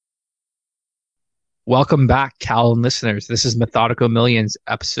Welcome back, Cal and listeners. This is Methodical Millions,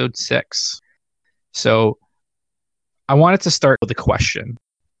 episode 6. So, I wanted to start with a question.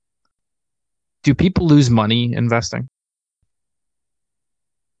 Do people lose money investing?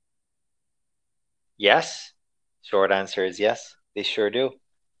 Yes. Short answer is yes, they sure do.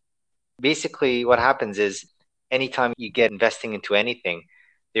 Basically, what happens is anytime you get investing into anything,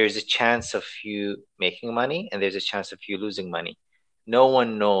 there's a chance of you making money and there's a chance of you losing money. No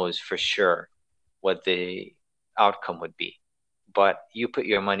one knows for sure what the outcome would be, but you put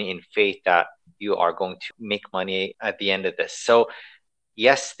your money in faith that you are going to make money at the end of this. So,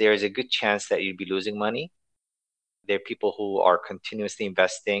 yes, there's a good chance that you'd be losing money. There are people who are continuously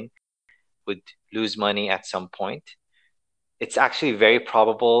investing would lose money at some point. It's actually very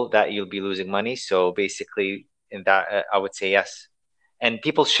probable that you'll be losing money. So basically, in that, I would say yes. And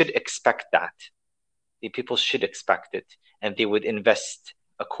people should expect that. The people should expect it, and they would invest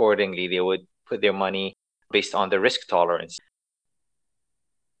accordingly. They would put their money based on the risk tolerance.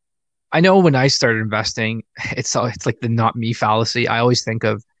 I know when I started investing, it's like the not me fallacy. I always think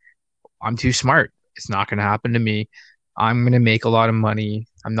of I'm too smart. It's not going to happen to me. I'm going to make a lot of money.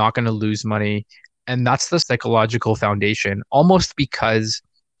 I'm not going to lose money. And that's the psychological foundation, almost because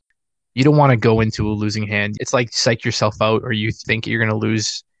you don't want to go into a losing hand. It's like psych yourself out, or you think you're going to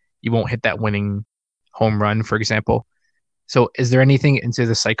lose. You won't hit that winning home run, for example. So, is there anything into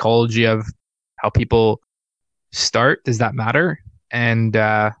the psychology of how people start? Does that matter? And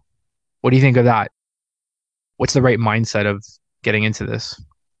what do you think of that? What's the right mindset of getting into this?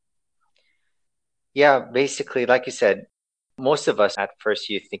 Yeah, basically, like you said, most of us at first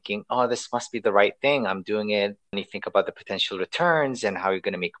you're thinking, oh, this must be the right thing. I'm doing it. And you think about the potential returns and how you're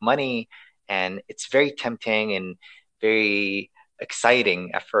going to make money. And it's very tempting and very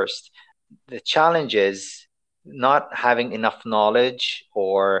exciting at first. The challenge is not having enough knowledge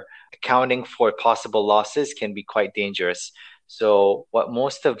or accounting for possible losses can be quite dangerous. So what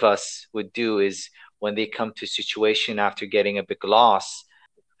most of us would do is when they come to a situation after getting a big loss,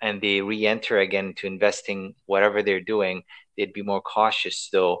 and they re-enter again to investing whatever they're doing, they'd be more cautious.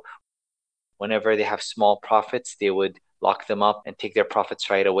 So whenever they have small profits, they would lock them up and take their profits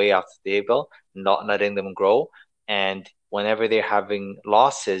right away off the table, not letting them grow. And whenever they're having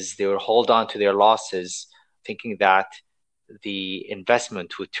losses, they will hold on to their losses, thinking that the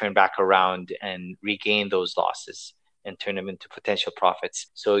investment would turn back around and regain those losses and turn them into potential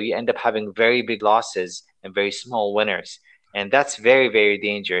profits. So you end up having very big losses and very small winners. And that's very, very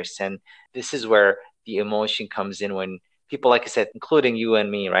dangerous. And this is where the emotion comes in when people, like I said, including you and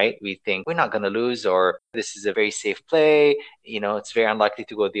me, right? We think we're not going to lose, or this is a very safe play. It's very unlikely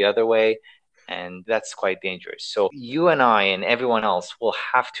to go the other way. And that's quite dangerous. So you and I and everyone else will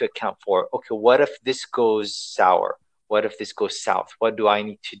have to account for, okay, what if this goes sour? What if this goes south? What do I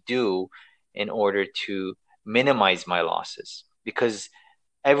need to do in order to minimize my losses? Because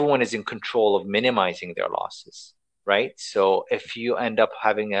everyone is in control of minimizing their losses, right? So if you end up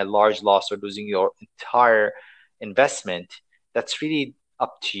having a large loss or losing your entire investment, that's really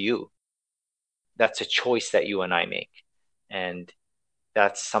up to you. That's a choice that you and I make. And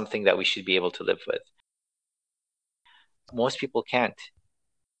that's something that we should be able to live with. Most people can't.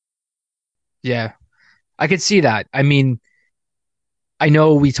 Yeah, I could see that. I mean, I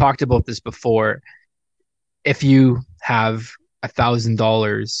know we talked about this before. If you have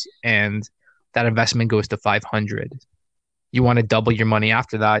 $1,000 and that investment goes to 500, you want to double your money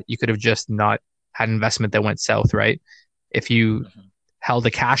after that. You could have just not had investment that went south, right? If you Mhm. held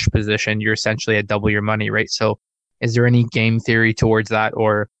a cash position, you're essentially at double your money, right? So, is there any game theory towards that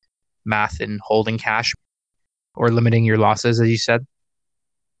or math in holding cash or limiting your losses, as you said?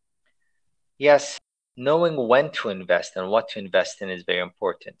 Yes, knowing when to invest and what to invest in is very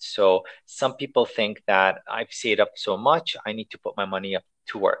important. So some people think that I've saved up so much, I need to put my money up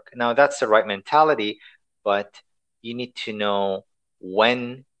to work. Now that's the right mentality, but you need to know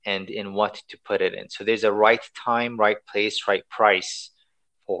when and in what to put it in. So there's a right time, right place, right price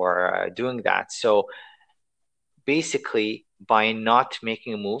for doing that. So basically, by not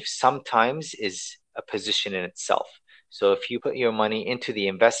making a move, sometimes is a position in itself. So if you put your money into the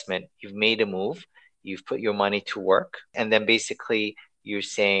investment, you've made a move, you've put your money to work, and then basically you're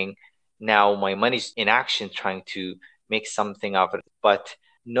saying, now my money's in action trying to make something of it, but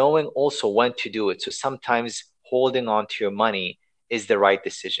knowing also when to do it. So sometimes holding on to your money is the right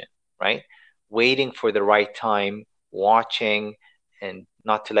decision, right? Waiting for the right time, watching, and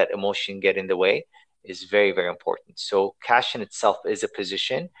not to let emotion get in the way is very, very important. So cash in itself is a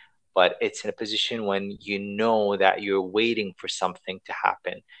position, but it's in a position when you know that you're waiting for something to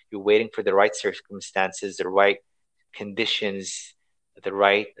happen. You're waiting for the right circumstances, the right conditions the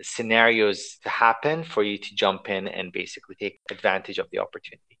right scenarios to happen for you to jump in and basically take advantage of the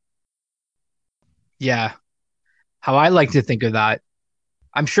opportunity. Yeah. How I like to think of that,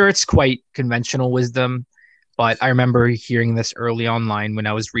 I'm sure it's quite conventional wisdom, but I remember hearing this early online when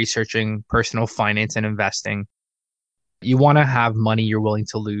I was researching personal finance and investing. You want to have money you're willing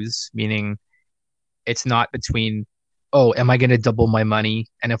to lose, meaning it's not between, oh, am I going to double my money?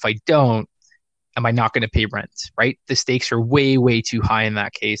 And if I don't, am I not going to pay rent? Right? The stakes are way, way too high in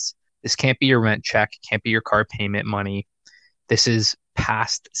that case. This can't be your rent check, can't be your car payment money. This is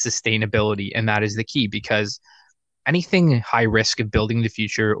past sustainability. And that is the key because anything high risk of building the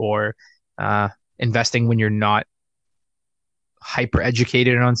future or uh, investing when you're not hyper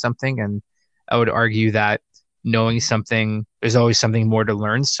educated on something. And I would argue that knowing something, there's always something more to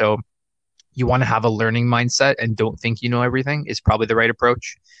learn. So you want to have a learning mindset and don't think you know everything is probably the right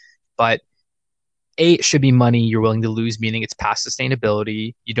approach. But it should be money you're willing to lose, meaning it's past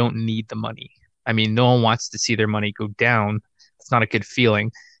sustainability. You don't need the money. I mean, no one wants to see their money go down. It's not a good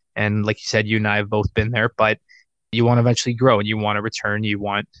feeling. And like you said, you and I have both been there, but you want to eventually grow and you want to return. You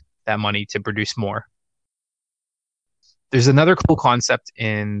want that money to produce more. There's another cool concept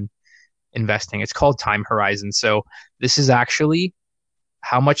in investing. It's called time horizon. So this is actually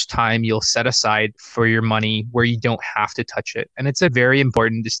how much time you'll set aside for your money where you don't have to touch it. And it's a very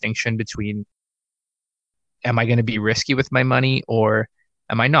important distinction between am I going to be risky with my money or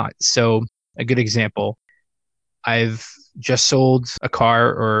am I not? So a good example, I've just sold a car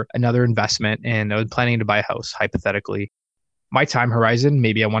or another investment and I was planning to buy a house, hypothetically. My time horizon,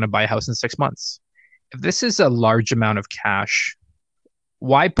 maybe I want to buy a house in 6 months. If this is a large amount of cash,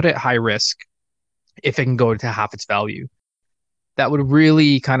 why put it high risk if it can go to half its value? That would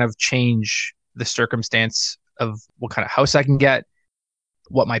really kind of change the circumstance of what kind of house I can get,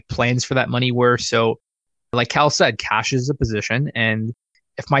 what my plans for that money were. So, like Cal said, cash is a position. And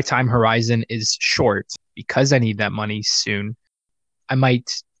if my time horizon is short because I need that money soon, I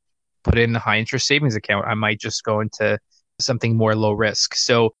might put it in a high interest savings account. I might just go into something more low risk.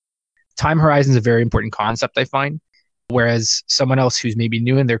 So, time horizon is a very important concept, I find. Whereas someone else who's maybe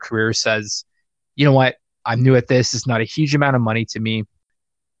new in their career says, you know what, I'm new at this. It's not a huge amount of money to me.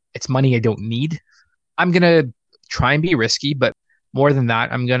 It's money I don't need. I'm going to try and be risky, but more than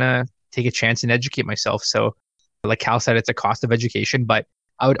that, I'm going to take a chance and educate myself. So, like Cal said, it's a cost of education, but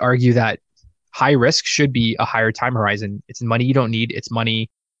I would argue that high risk should be a higher time horizon. It's money you don't need. It's money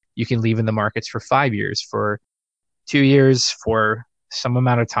you can leave in the markets for 5 years, for 2 years, for some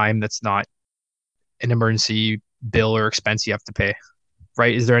amount of time that's not an emergency bill or expense you have to pay.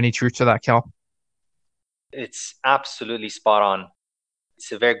 Right? Is there any truth to that, Cal? It's absolutely spot on.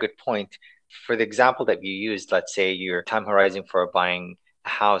 It's a very good point. For the example that you used, let's say your time horizon for buying a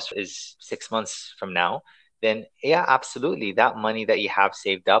house is 6 months from now, then yeah, absolutely. That money that you have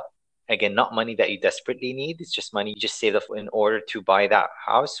saved up, again, not money that you desperately need, it's just money you just saved up in order to buy that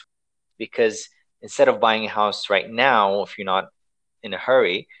house. Because instead of buying a house right now, if you're not in a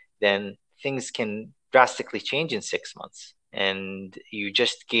hurry, then things can drastically change in 6 months. And you're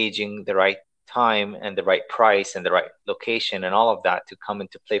just gauging the right time and the right price and the right location and all of that to come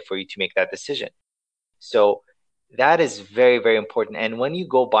into play for you to make that decision. So that is very, very important. And when you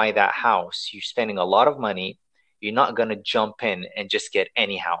go buy that house, you're spending a lot of money. You're not going to jump in and just get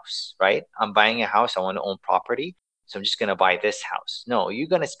any house, right? I'm buying a house. I want to own property. So I'm just going to buy this house. No, you're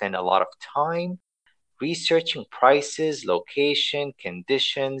going to spend a lot of time researching prices, location,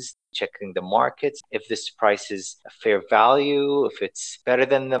 conditions, checking the markets, if this price is a fair value, if it's better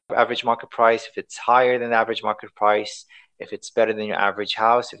than the average market price, if it's higher than the average market price, if it's better than your average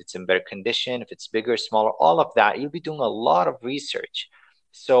house, if it's in better condition, if it's bigger, smaller, all of that. You'll be doing a lot of research.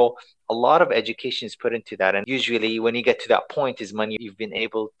 So a lot of education is put into that. And usually when you get to that point is money you've been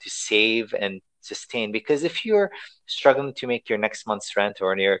able to save and sustain. Because if you're struggling to make your next month's rent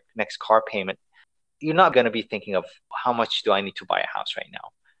or your next car payment, you're not going to be thinking of how much do I need to buy a house right now.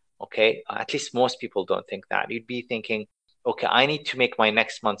 Okay. At least most people don't think that. You'd be thinking, okay, I need to make my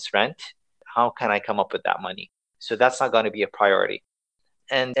next month's rent. How can I come up with that money? So that's not going to be a priority.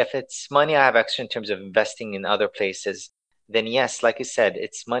 And if it's money I have extra in terms of investing in other places, then yes, like I said,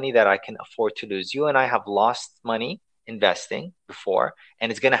 it's money that I can afford to lose. You and I have lost money investing before,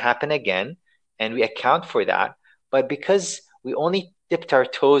 and it's going to happen again. And we account for that. But because we only dipped our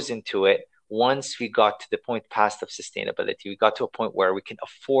toes into it, once we got to the point past of sustainability, we got to a point where we can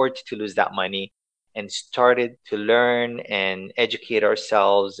afford to lose that money and started to learn and educate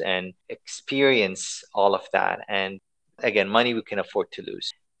ourselves and experience all of that. And again, money we can afford to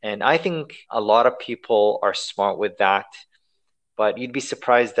lose. And I think a lot of people are smart with that, but you'd be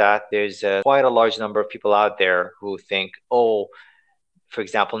surprised that there's quite a large number of people out there who think, oh, for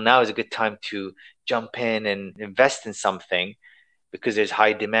example, now is a good time to jump in and invest in something because there's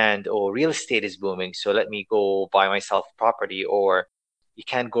high demand or real estate is booming. So let me go buy myself property. Or you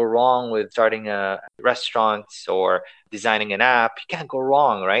can't go wrong with starting a restaurant or designing an app. You can't go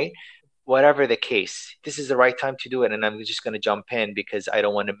wrong, right? Whatever the case, this is the right time to do it. And I'm just going to jump in because I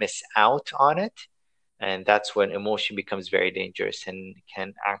don't want to miss out on it. And that's when emotion becomes very dangerous and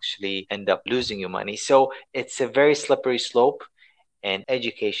can actually end up losing you money. So it's a very slippery slope, and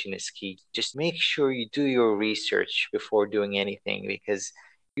education is key. Just make sure you do your research before doing anything because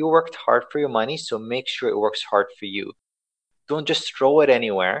you worked hard for your money. So make sure it works hard for you. Don't just throw it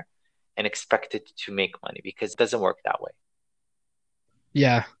anywhere and expect it to make money because it doesn't work that way.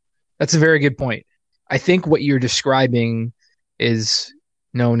 Yeah, that's a very good point. I think what you're describing is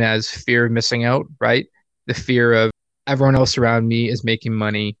known as fear of missing out, right? The fear of everyone else around me is making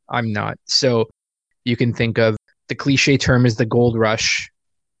money, I'm not. So you can think of the cliche term is the gold rush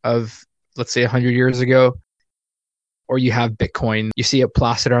of, let's say, 100 years ago, or you have Bitcoin. You see it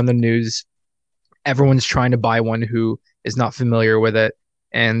plastered on the news. Everyone's trying to buy one who is not familiar with it.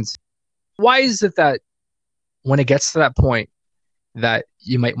 And why is it that when it gets to that point, that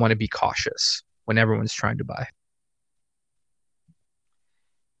you might want to be cautious when everyone's trying to buy?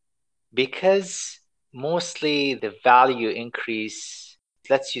 Because mostly the value increase,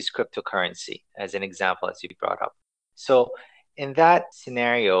 let's use cryptocurrency as an example, as you brought up. So in that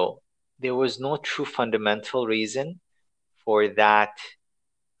scenario, there was no true fundamental reason for that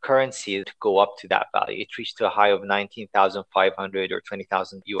currency to go up to that value. It reached to a high of 19,500 or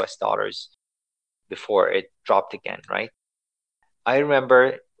 20,000 US dollars before it dropped again, right? I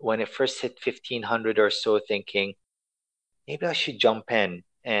remember when it first hit 1,500 or so, thinking maybe I should jump in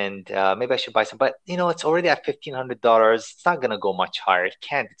and maybe I should buy some. But it's already at $1,500. It's not gonna go much higher. It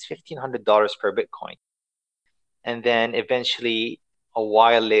can't. It's $1,500 per Bitcoin. And then eventually, a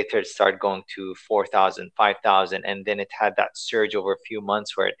while later, it started going to 4,000, 5,000, and then it had that surge over a few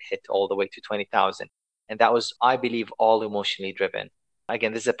months where it hit all the way to 20,000. And that was, I believe, all emotionally driven.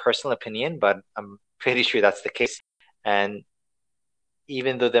 Again, this is a personal opinion, but I'm pretty sure that's the case. And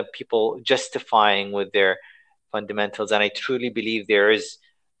even though the people justifying with their fundamentals, and I truly believe there is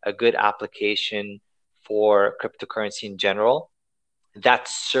a good application for cryptocurrency in general, that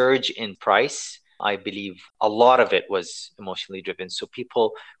surge in price, I believe a lot of it was emotionally driven. So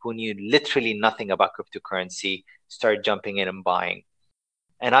people who knew literally nothing about cryptocurrency started jumping in and buying.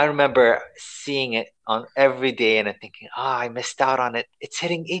 And I remember seeing it on every day and I'm thinking, I missed out on it. It's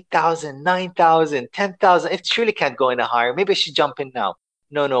hitting 8,000, 9,000, 10,000. It surely can't go any higher. Maybe I should jump in now.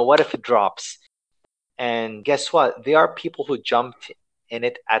 No, what if it drops? And guess what? There are people who jumped in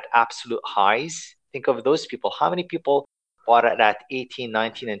it at absolute highs. Think of those people. How many people bought it at 18,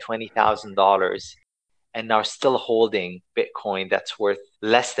 19, and $20,000 and are still holding Bitcoin that's worth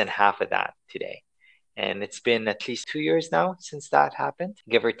less than half of that today? And it's been at least 2 years now since that happened,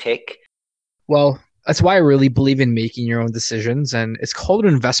 give or take. Well, that's why I really believe in making your own decisions, and it's called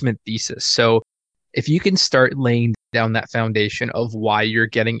an investment thesis. So if you can start laying down that foundation of why you're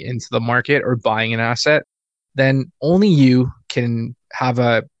getting into the market or buying an asset, then only you can have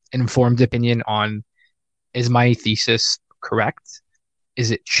an informed opinion on, is my thesis correct?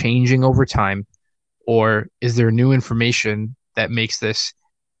 Is it changing over time? Or is there new information that makes this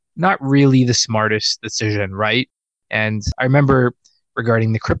not really the smartest decision, right? And I remember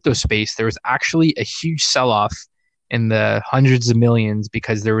regarding the crypto space, there was actually a huge sell off in the hundreds of millions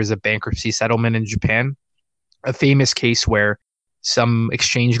because there was a bankruptcy settlement in Japan, a famous case where some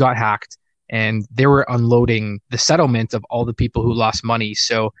exchange got hacked and they were unloading the settlement of all the people who lost money.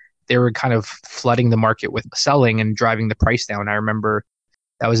 So they were kind of flooding the market with selling and driving the price down. I remember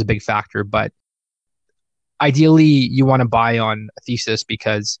that was a big factor. But ideally, you want to buy on a thesis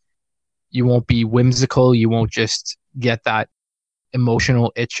because you won't be whimsical. You won't just get that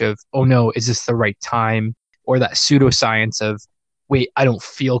emotional itch of, oh no, is this the right time? Or that pseudoscience of, wait, I don't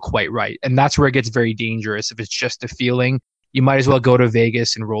feel quite right. And that's where it gets very dangerous. If it's just a feeling, you might as well go to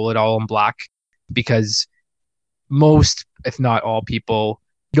Vegas and roll it all in black because most, if not all people,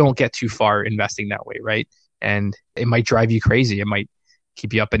 don't get too far investing that way, right? And it might drive you crazy. It might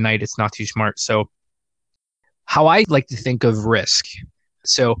keep you up at night. It's not too smart. So, how I like to think of risk.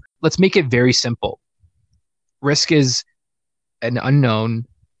 So, let's make it very simple. Risk is an unknown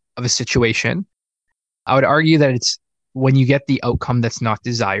of a situation. I would argue that it's when you get the outcome that's not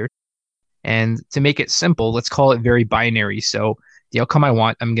desired. And to make it simple, let's call it very binary. So the outcome I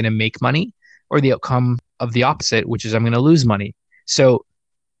want, I'm going to make money, or the outcome of the opposite, which is I'm going to lose money. So,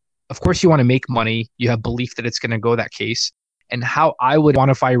 of course, you want to make money. You have belief that it's going to go that case. And how I would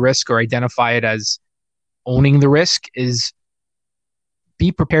quantify risk or identify it as owning the risk is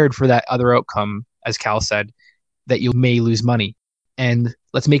be prepared for that other outcome, as Cal said, that you may lose money. And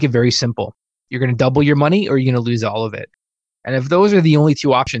let's make it very simple. You're going to double your money or you're going to lose all of it. And if those are the only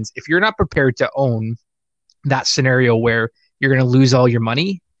two options, if you're not prepared to own that scenario where you're going to lose all your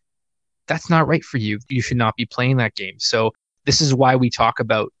money, that's not right for you. You should not be playing that game. So this is why we talk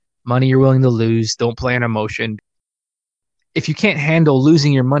about money you're willing to lose. Don't play on emotion. If you can't handle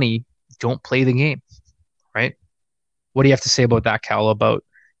losing your money, don't play the game, right? What do you have to say about that, Cal, about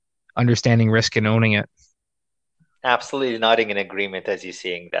understanding risk and owning it? Absolutely nodding in agreement as you're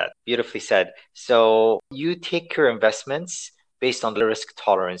saying that. Beautifully said. So you take your investments based on the risk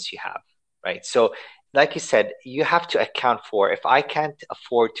tolerance you have, right? So, like you said, you have to account for if I can't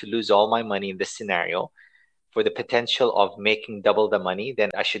afford to lose all my money in this scenario for the potential of making double the money, then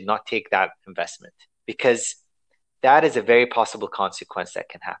I should not take that investment because that is a very possible consequence that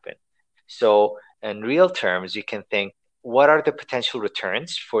can happen. So, in real terms, you can think, what are the potential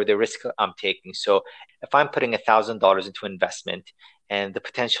returns for the risk I'm taking? So, if I'm putting $1,000 into investment and the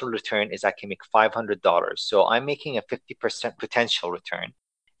potential return is I can make $500, so I'm making a 50% potential return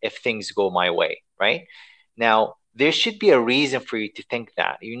if things go my way, right? Now, there should be a reason for you to think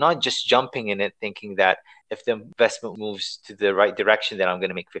that. You're not just jumping in it thinking that if the investment moves to the right direction, then I'm going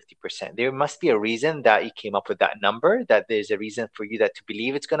to make 50%. There must be a reason that you came up with that number, that there's a reason for you that to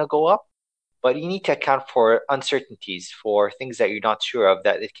believe it's going to go up. But you need to account for uncertainties, for things that you're not sure of,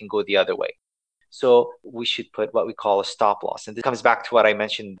 that it can go the other way. So we should put what we call a stop loss. And this comes back to what I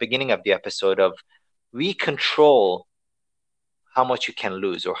mentioned at the beginning of the episode of we control how much you can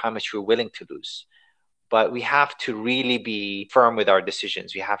lose or how much you're willing to lose. But we have to really be firm with our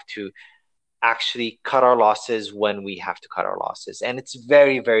decisions. We have to actually cut our losses when we have to cut our losses. And it's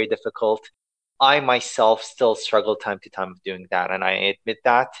very, very difficult. I myself still struggle time to time with doing that. And I admit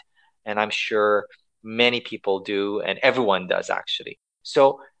that. And I'm sure many people do, and everyone does actually.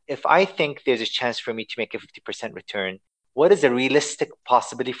 So if I think there's a chance for me to make a 50% return, what is a realistic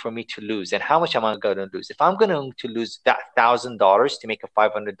possibility for me to lose? And how much am I going to lose? If I'm going to lose that $1,000 to make a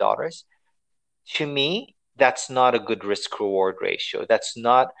 $500, to me, that's not a good risk reward ratio. That's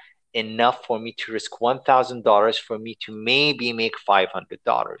not enough for me to risk $1,000 for me to maybe make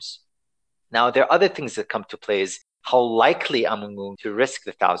 $500. Now, there are other things that come to play is how likely I'm going to risk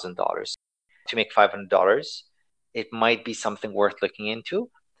the $1,000 to make $500. It might be something worth looking into.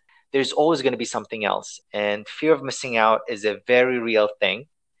 There's always going to be something else. And fear of missing out is a very real thing.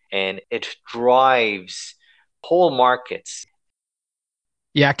 And it drives whole markets.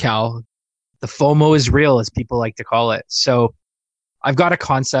 Yeah, Cal, the FOMO is real, as people like to call it. So I've got a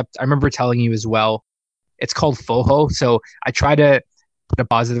concept I remember telling you as well. It's called FOHO. So I try to put a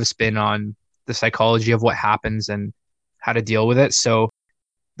positive spin on the psychology of what happens and how to deal with it. So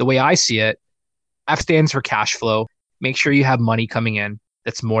the way I see it, F stands for cash flow. Make sure you have money coming in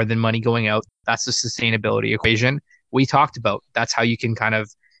that's more than money going out. That's the sustainability equation we talked about. That's how you can kind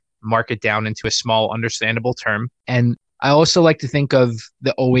of mark it down into a small, understandable term. And I also like to think of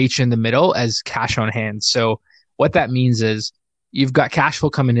the OH in the middle as cash on hand. So what that means is you've got cash flow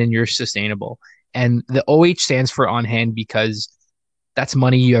coming in, you're sustainable. And the OH stands for on hand because that's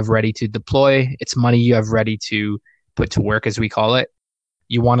money you have ready to deploy. It's money you have ready to put to work, as we call it.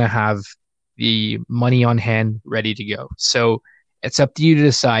 You want to have the money on hand ready to go. So it's up to you to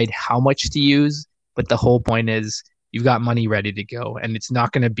decide how much to use. But the whole point is you've got money ready to go. And it's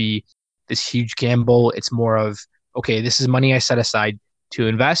not going to be this huge gamble. It's more of, okay, this is money I set aside to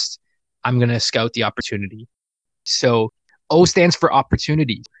invest. I'm going to scout the opportunity. So O stands for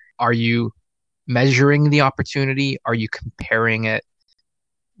opportunity. Are you measuring the opportunity? Are you comparing it?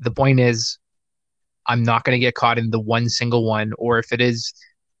 The point is, I'm not going to get caught in the one single one, or if it is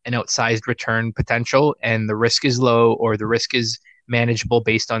an outsized return potential and the risk is low or the risk is manageable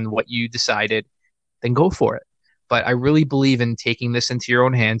based on what you decided, then go for it. But I really believe in taking this into your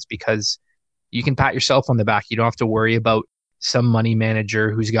own hands because you can pat yourself on the back. You don't have to worry about some money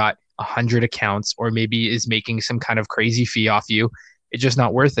manager who's got 100 accounts or maybe is making some kind of crazy fee off you. It's just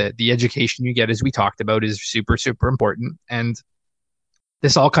not worth it. The education you get, as we talked about, is super, super important. And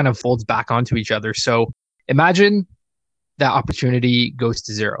this all kind of folds back onto each other. So imagine that opportunity goes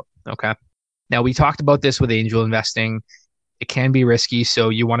to zero. Okay. Now, we talked about this with angel investing. It can be risky. So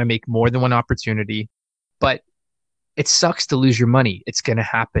you want to make more than one opportunity, but it sucks to lose your money. It's going to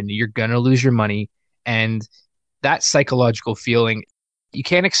happen. You're going to lose your money. And that psychological feeling, you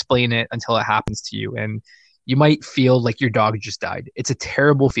can't explain it until it happens to you. And you might feel like your dog just died. It's a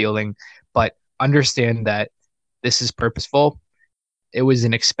terrible feeling, but understand that this is purposeful. It was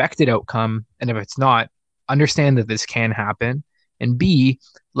an expected outcome. And if it's not, understand that this can happen. And B,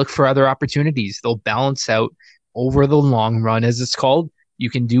 look for other opportunities. They'll balance out over the long run, as it's called. you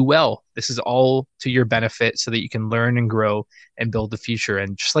can do well. This is all to your benefit so that you can learn and grow and build the future.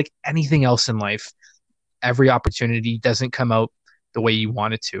 And just like anything else in life, every opportunity doesn't come out the way you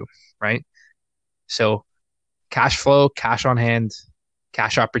want it to, right? So cash flow, cash on hand,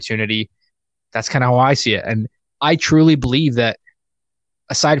 cash opportunity, that's kind of how I see it. And I truly believe that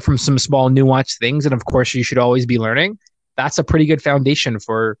aside from some small nuanced things, and of course you should always be learning, that's a pretty good foundation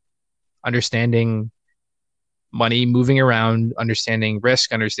for understanding money moving around, understanding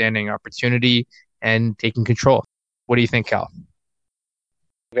risk, understanding opportunity, and taking control. What do you think, Cal?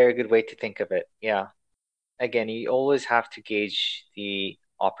 Very good way to think of it. Yeah. Again, you always have to gauge the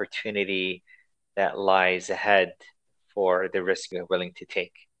opportunity that lies ahead for the risk you're willing to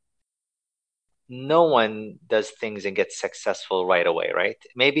take. No one does things and gets successful right away, right?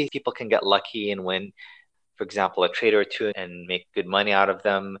 Maybe people can get lucky and win, for example, a trade or two and make good money out of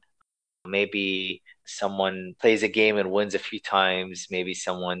them. Maybe someone plays a game and wins a few times. Maybe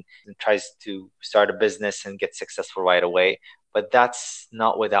someone tries to start a business and get successful right away. But that's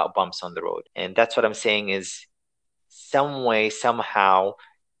not without bumps on the road. And that's what I'm saying is some way, somehow,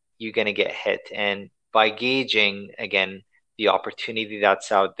 you're going to get hit. And by gauging, again, the opportunity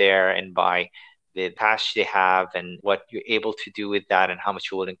that's out there and by the cash they have and what you're able to do with that and how much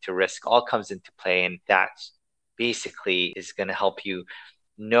you're willing to risk all comes into play. And that basically is going to help you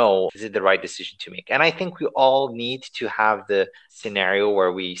know, is it the right decision to make? And I think we all need to have the scenario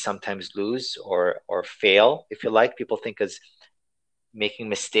where we sometimes lose or fail, if you like. People think as making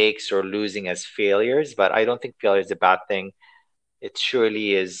mistakes or losing as failures, but I don't think failure is a bad thing. It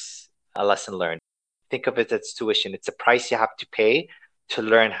surely is a lesson learned. Think of it as tuition. It's a price you have to pay to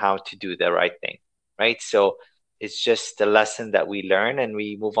learn how to do the right thing, right? So it's just a lesson that we learn and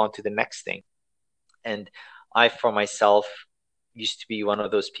we move on to the next thing. And I, for myself, used to be one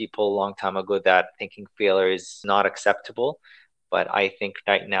of those people a long time ago that thinking failure is not acceptable. But I think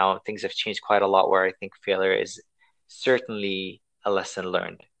right now things have changed quite a lot where I think failure is certainly a lesson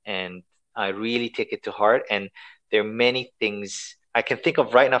learned. And I really take it to heart. And there are many things I can think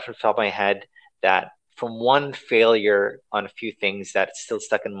of right now from the top of my head that from one failure on a few things that still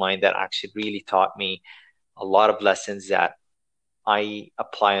stuck in mind that actually really taught me a lot of lessons that I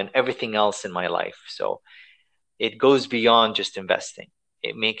apply on everything else in my life. So it goes beyond just investing.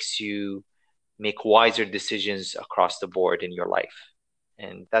 It makes you make wiser decisions across the board in your life.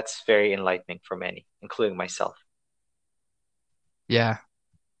 And that's very enlightening for many, including myself. Yeah.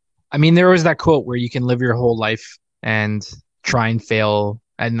 I mean, there was that quote where you can live your whole life and try and fail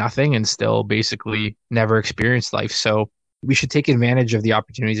at nothing and still basically never experience life. So we should take advantage of the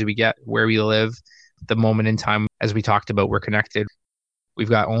opportunities we get where we live, the moment in time. As we talked about, we're connected. We've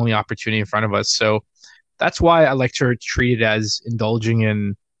got only opportunity in front of us. So that's why I like to treat it as indulging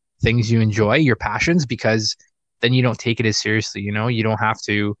in things you enjoy, your passions, because then you don't take it as seriously. You don't have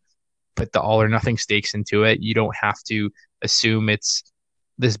to put the all or nothing stakes into it. You don't have to assume it's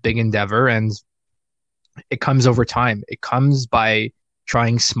this big endeavor, and it comes over time. It comes by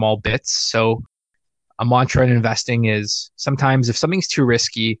trying small bits. So a mantra in investing is sometimes if something's too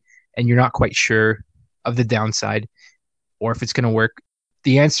risky and you're not quite sure of the downside or if it's going to work,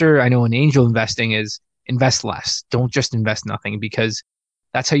 the answer I know in angel investing is invest less. Don't just invest nothing, because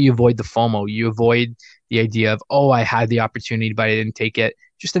that's how you avoid the FOMO. You avoid the idea of, oh, I had the opportunity, but I didn't take it.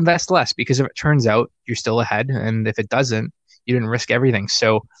 Just invest less, because if it turns out you're still ahead, and if it doesn't, you didn't risk everything.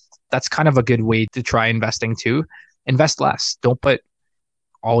 So that's kind of a good way to try investing too. Invest less. Don't put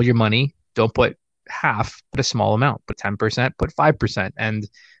all your money. Don't put half, put a small amount, put 10%, put 5%. And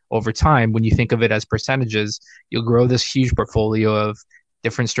over time, when you think of it as percentages, you'll grow this huge portfolio of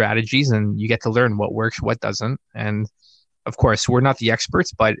different strategies and you get to learn what works, what doesn't. And of course, we're not the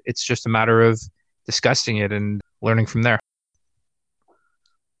experts, but it's just a matter of discussing it and learning from there.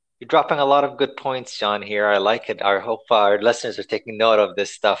 You're dropping a lot of good points, John, here. I like it. I hope our listeners are taking note of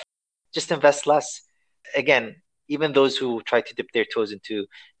this stuff. Just invest less. Again, even those who try to dip their toes into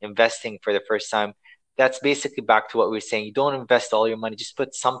investing for the first time, that's basically back to what we were saying. You don't invest all your money, just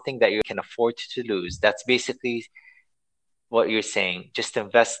put something that you can afford to lose. That's basically what you're saying. Just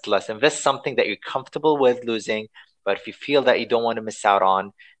invest less. Invest something that you're comfortable with losing, but if you feel that you don't want to miss out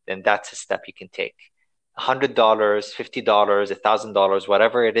on, then that's a step you can take. $100, $50, $1,000,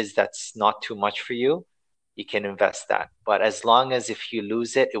 whatever it is that's not too much for you, you can invest that. But as long as if you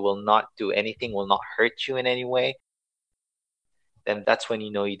lose it, it will not do anything, will not hurt you in any way, then that's when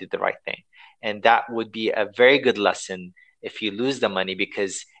you know you did the right thing. And that would be a very good lesson if you lose the money,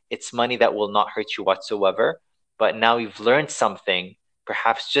 because it's money that will not hurt you whatsoever. But now you've learned something,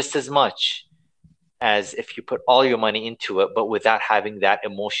 perhaps just as much as if you put all your money into it, but without having that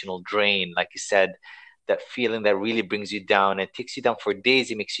emotional drain, like you said, that feeling that really brings you down and takes you down for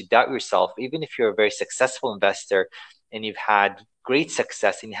days. It makes you doubt yourself. Even if you're a very successful investor and you've had great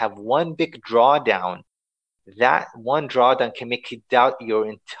success and you have one big drawdown, that one drawdown can make you doubt your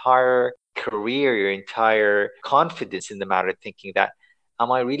entire career, your entire confidence in the matter, thinking that,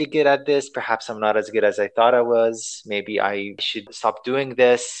 am I really good at this? Perhaps I'm not as good as I thought I was. Maybe I should stop doing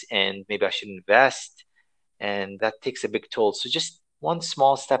this and maybe I should invest. And that takes a big toll. So just one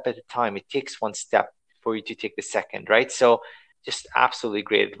small step at a time. It takes one step for you to take the second, right? So just absolutely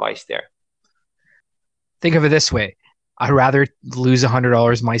great advice there. Think of it this way. I'd rather lose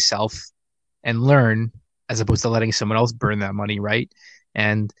 $100 myself and learn as opposed to letting someone else burn that money, right?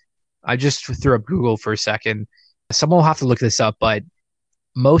 And I just threw up Google for a second. Someone will have to look this up, but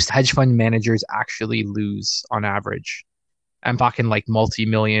most hedge fund managers actually lose on average. I'm talking like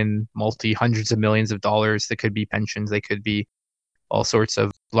multi-million, multi-hundreds of millions of dollars. That could be pensions. They could be all sorts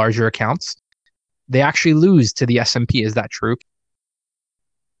of larger accounts. They actually lose to the S&P. Is that true?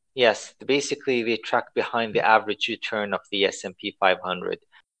 Yes, basically they track behind the average return of the S&P 500.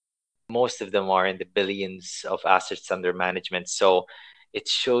 Most of them are in the billions of assets under management. So it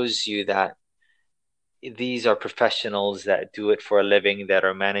shows you that these are professionals that do it for a living, that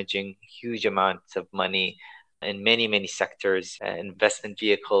are managing huge amounts of money in many, many sectors, investment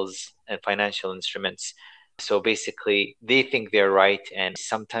vehicles and financial instruments. So basically, they think they're right, and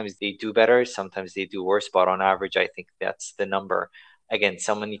sometimes they do better, sometimes they do worse, but on average, I think that's the number. Again,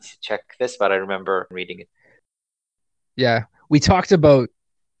 someone needs to check this, but I remember reading it. Yeah. We talked about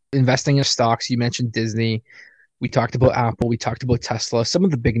investing in stocks. You mentioned Disney. We talked about Apple. We talked about Tesla, some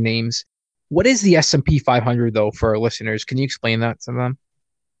of the big names. What is the S&P 500 though for our listeners? Can you explain that to them?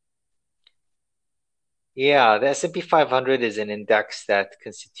 Yeah, the S&P 500 is an index that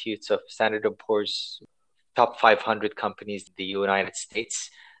constitutes of Standard & Poor's top 500 companies in the United States.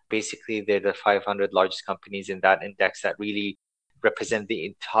 Basically, they're the 500 largest companies in that index that really represent the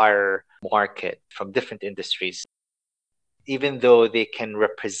entire market from different industries. Even though they can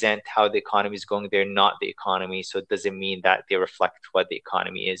represent how the economy is going, they're not the economy. So it doesn't mean that they reflect what the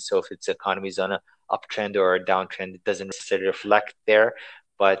economy is. So if it's economy is on an uptrend or a downtrend, it doesn't necessarily reflect there,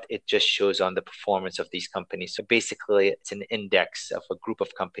 but it just shows on the performance of these companies. So basically, it's an index of a group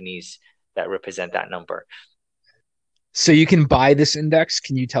of companies that represent that number. So you can buy this index.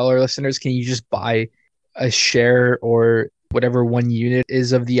 Can you tell our listeners, can you just buy a share or whatever one unit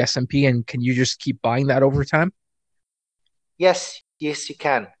is of the S&P and can you just keep buying that over time? Yes, yes, you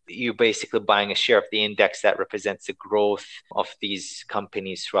can. You're basically buying a share of the index that represents the growth of these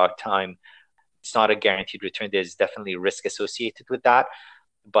companies throughout time. It's not a guaranteed return. There's definitely risk associated with that,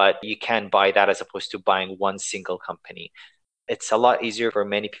 but you can buy that as opposed to buying one single company. It's a lot easier for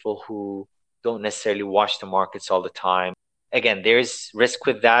many people who don't necessarily watch the markets all the time. Again, there's risk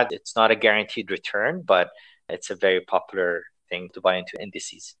with that. It's not a guaranteed return, but it's a very popular thing to buy into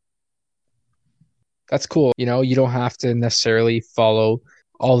indices. That's cool. You know, you don't have to necessarily follow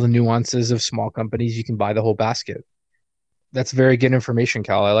all the nuances of small companies. You can buy the whole basket. That's very good information,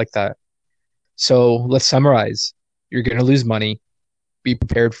 Cal. I like that. So let's summarize. You're going to lose money. Be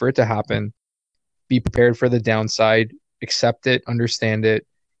prepared for it to happen. Be prepared for the downside. Accept it, understand it.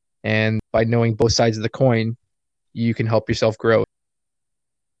 And by knowing both sides of the coin, you can help yourself grow.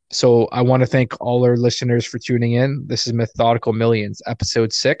 So I want to thank all our listeners for tuning in. This is Methodical Millions,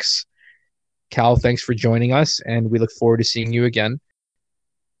 episode 6. Cal, thanks for joining us, and we look forward to seeing you again.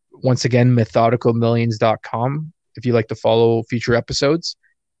 Once again, methodicalmillions.com if you'd like to follow future episodes,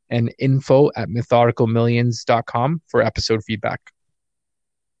 and info@methodicalmillions.com for episode feedback.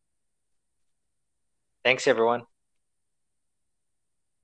 Thanks, everyone.